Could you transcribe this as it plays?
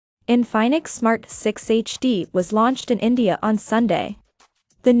Infinix Smart 6 HD was launched in India on Sunday.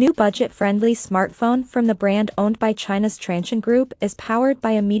 The new budget-friendly smartphone from the brand owned by China's Transsion Group is powered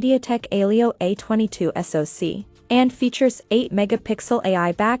by a MediaTek Helio A22 SoC and features 8-megapixel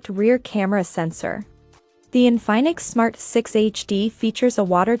AI-backed rear camera sensor. The Infinix Smart 6 HD features a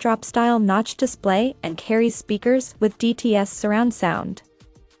water-drop-style notch display and carries speakers with DTS surround sound.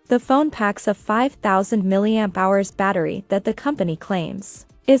 The phone packs a 5,000 mAh battery that the company claims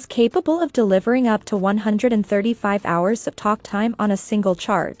is capable of delivering up to 135 hours of talk time on a single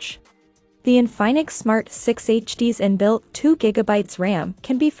charge. The Infinix Smart 6 HD's inbuilt 2GB RAM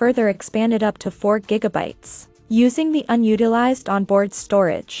can be further expanded up to 4GB, using the unutilized onboard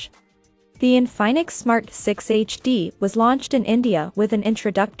storage. The Infinix Smart 6 HD was launched in India with an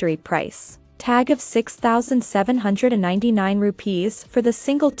introductory price tag of 6,799 rupees for the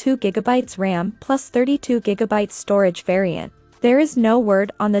single 2GB RAM plus 32GB storage variant. There is no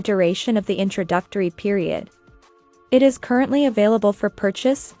word on the duration of the introductory period. It is currently available for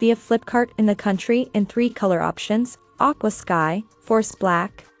purchase via Flipkart in the country in 3 color options: Aqua Sky, Force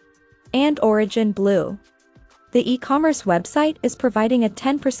Black, and Origin Blue. The e-commerce website is providing a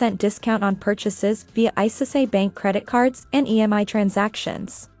 10% discount on purchases via ICICI Bank credit cards and EMI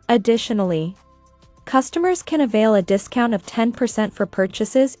transactions. Additionally, customers can avail a discount of 10% for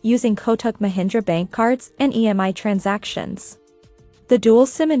purchases using Kotak Mahindra Bank cards and EMI transactions. The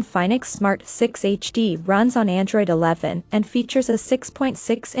dual-SIM Infinix Smart 6 HD runs on Android 11 and features a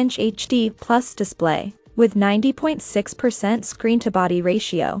 6.6-inch HD Plus display with 90.6% screen-to-body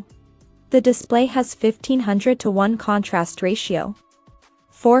ratio. The display has 1500:1 contrast ratio,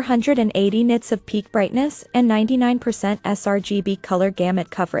 480 nits of peak brightness, and 99% sRGB color gamut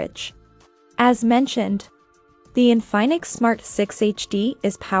coverage. As mentioned, the Infinix Smart 6 HD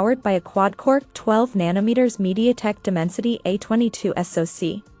is powered by a quad-core 12nm MediaTek Dimensity A22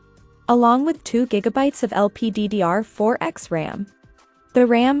 SoC, along with 2GB of LPDDR4X RAM. The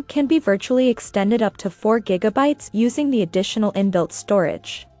RAM can be virtually extended up to 4GB using the additional inbuilt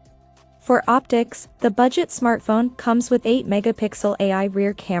storage. For optics, the budget smartphone comes with 8-megapixel AI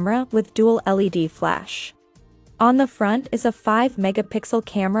rear camera with dual LED flash. On the front is a 5-megapixel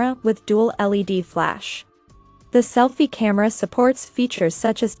camera with dual LED flash. The selfie camera supports features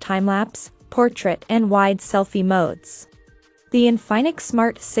such as time-lapse, portrait, and wide selfie modes. The Infinix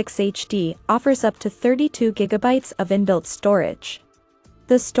Smart 6 HD offers up to 32GB of inbuilt storage.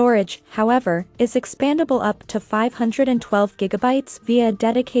 The storage, however, is expandable up to 512GB via a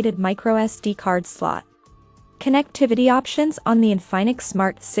dedicated microSD card slot. Connectivity options on the Infinix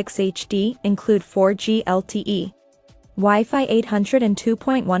Smart 6 HD include 4G LTE, Wi-Fi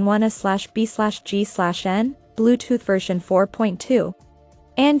 802.11/b/g/n, Bluetooth version 4.2,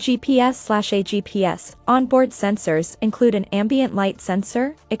 and GPS/AGPS. Onboard sensors include an ambient light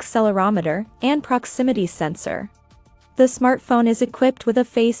sensor, accelerometer, and proximity sensor. The smartphone is equipped with a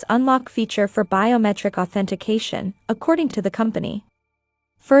face unlock feature for biometric authentication, according to the company.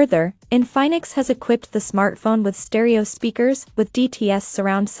 Further, Infinix has equipped the smartphone with stereo speakers with DTS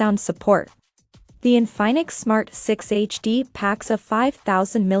surround sound support. The Infinix Smart 6 HD packs a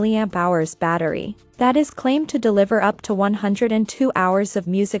 5,000 mAh battery that is claimed to deliver up to 102 hours of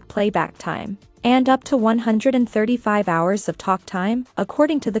music playback time and up to 135 hours of talk time,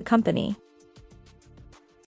 according to the company.